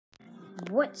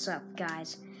What's up,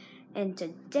 guys? And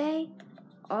today,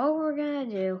 all we're gonna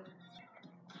do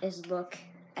is look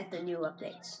at the new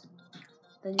updates.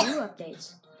 The new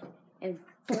updates in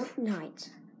Fortnite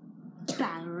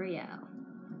Battle Royale.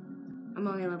 I'm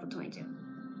only level 22.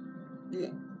 Yeah.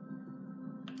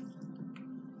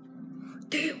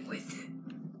 Deal with it.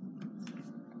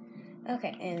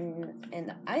 Okay, and in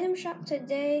the item shop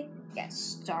today, we got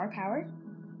Star Power,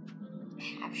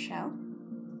 Half Shell,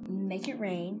 Make It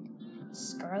Rain,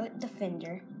 Scarlet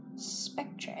Defender,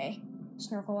 Spectre,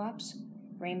 Snorkel Ops,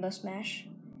 Rainbow Smash,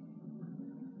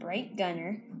 Bright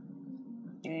Gunner,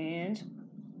 and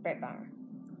Bright Bomber.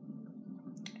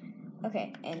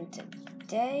 Okay, and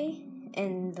today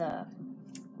in the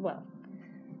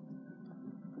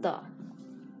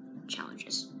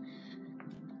challenges,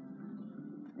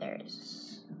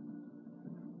 there's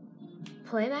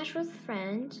play match with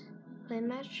friend, play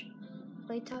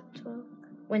top 12,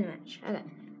 win match. Okay.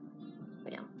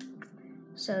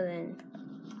 So then,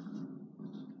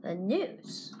 the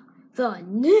news.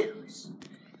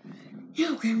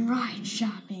 You can ride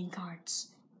shopping carts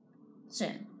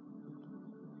soon.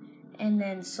 And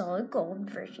then Solid Gold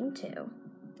version 2.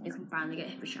 You can finally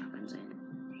get heavy shotguns in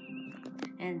it.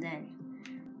 And then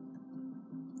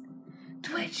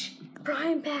Twitch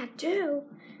Prime Pack 2.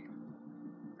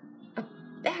 A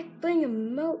back bling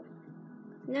emote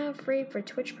now free for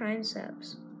Twitch Prime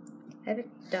subs.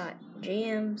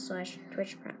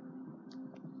 epic.gm/Twitch Prime.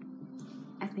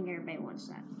 I think everybody wants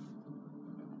that.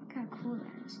 Look how cool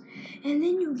that is. And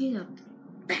then you get a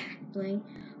back bling,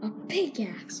 a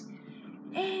pickaxe,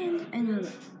 and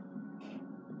another.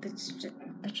 That's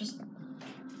just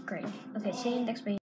great. Okay, see you next week.